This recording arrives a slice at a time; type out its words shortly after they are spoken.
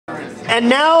And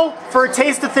now for a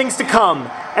taste of things to come.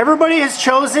 Everybody has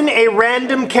chosen a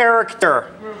random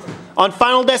character. On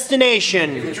Final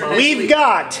Destination, we've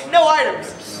got no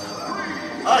items.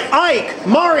 Ike,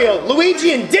 Mario,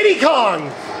 Luigi, and Diddy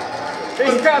Kong.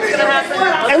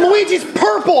 And Luigi's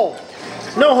purple.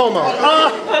 No homo.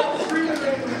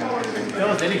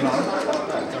 Diddy Kong.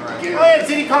 Oh yeah,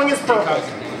 Diddy Kong is purple.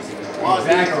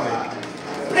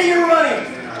 Exactly. Hey, you're running.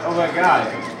 Oh my god.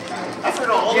 I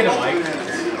forgot all Get him, about Mike.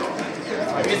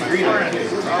 It's green.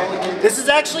 This is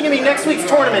actually going to be next week's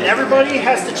tournament. Everybody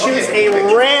has to choose a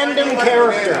random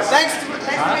character. Thanks to me.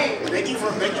 Thank you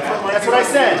for That's what I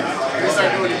said.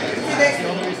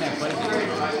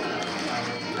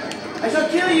 I shall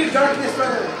kill you, darkness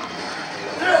brother.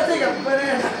 I think I'm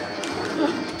banana.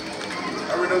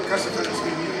 I would know custom for this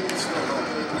game.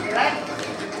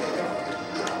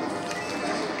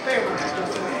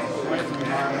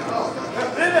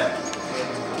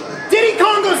 Diddy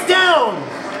Kong goes down.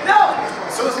 No.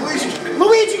 So is Luigi.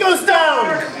 Luigi goes down.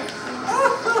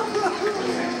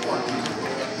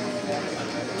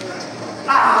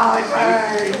 Ah, I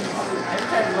burned.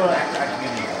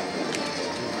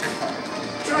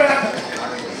 Trap.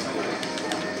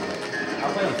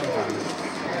 I'll play him sometime.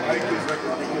 I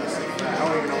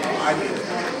don't even know why I did it.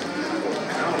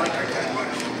 I don't like that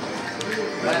much.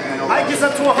 Ike is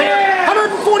up to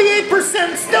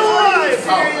 148%, still alive.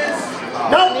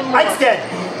 Nope, Ike's dead.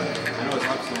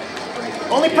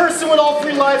 Only person with all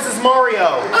 3 lives is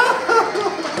Mario.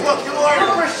 Look, you are.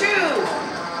 Go for shoe.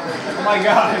 Oh my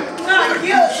god. Not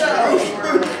Kyoto.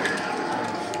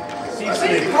 See,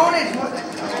 opponent.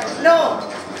 No.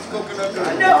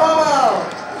 No homo.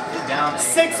 He's down.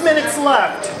 6 minutes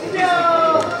left.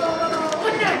 No.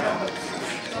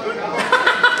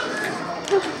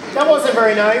 That wasn't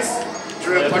very nice.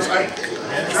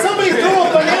 Somebody threw a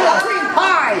banana cream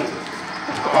pie.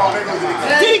 Oh, there goes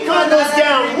Diddy. Diddy Kong goes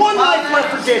down. 1 life left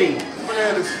for Diddy.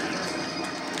 Bananas.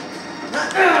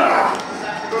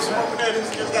 Throw some more bananas.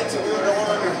 Just got 2 good. I want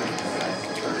under.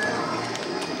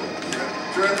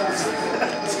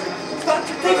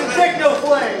 Take the techno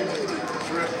flame.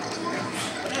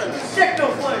 Techno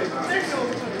flame. Techno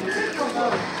flame. Techno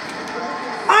flame.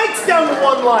 Ike's down to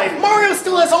 1 life. Mario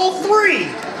still has all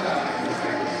 3.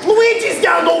 Luigi's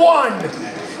down to 1.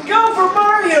 Go for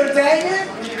Mario, dang it.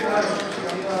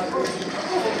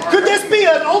 Could this be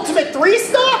an ultimate 3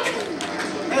 stock?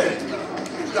 Hey,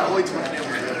 you got way too much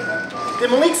damage. Did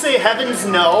Malik say heavens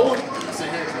no? I say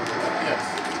heads up. Yes.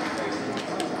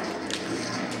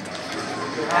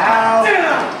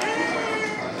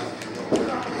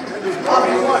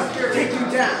 Take you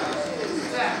down.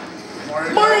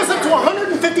 Mario's up to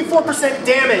 154%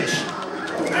 damage.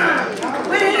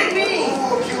 Quit hitting me.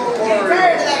 Get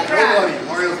tired of that crap.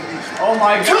 Mario's a beast. Oh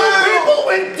my 2 god. people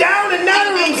went down and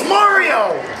now it's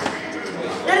Mario.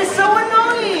 That is so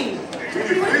annoying. You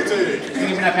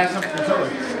didn't even have pass up the controller.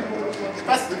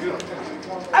 That's the good.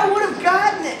 I would have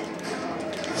gotten it.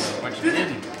 But you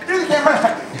didn't. Through the camera.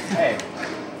 Hey.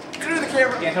 Through the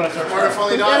camera. Can't tell us Mario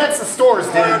finally Yeah, died. that's the stores,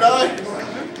 Mario dude. died.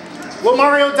 Will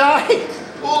Mario die?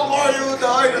 Oh, Mario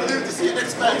died and lived to see the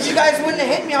next match. If you guys wouldn't have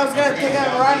hit me, I was going to take out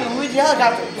a ride in the Luigi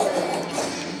helicopter.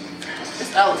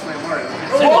 It's Alex, man, Mario.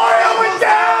 Mario went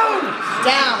down!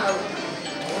 Down.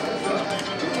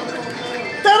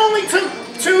 That only took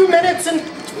 2 minutes and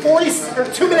 40, or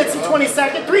 2 minutes and 20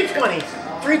 seconds. 3:20.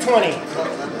 3:20.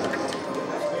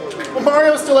 Well,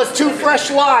 Mario still has 2 fresh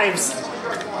lives.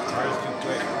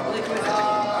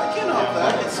 I cannot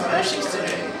back. It's Smashies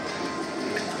today.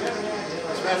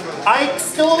 Ike's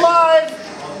still alive.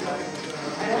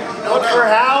 But for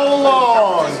how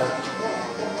long?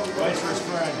 Fight for his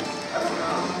friend.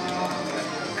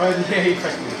 Oh, yeah, he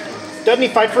tricked me. Doesn't he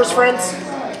fight for his friends?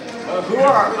 Who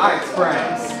are Ike's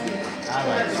friends? I'm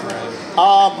Ike's friend.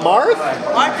 Marth?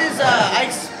 Marth is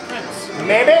Ice Prince.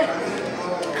 Maybe?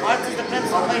 Marth is the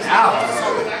prince of the place. Ow.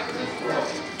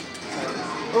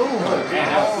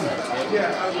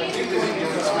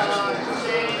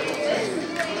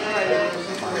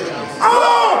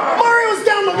 Oh! Mario's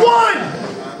down to 1!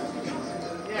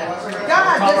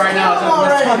 God, Top right now. kill him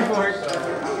already.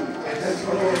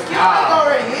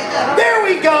 Already. Hit that. There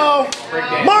we go!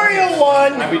 Mario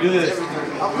won! We do this.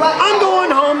 I'm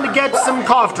going home to get some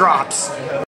cough drops.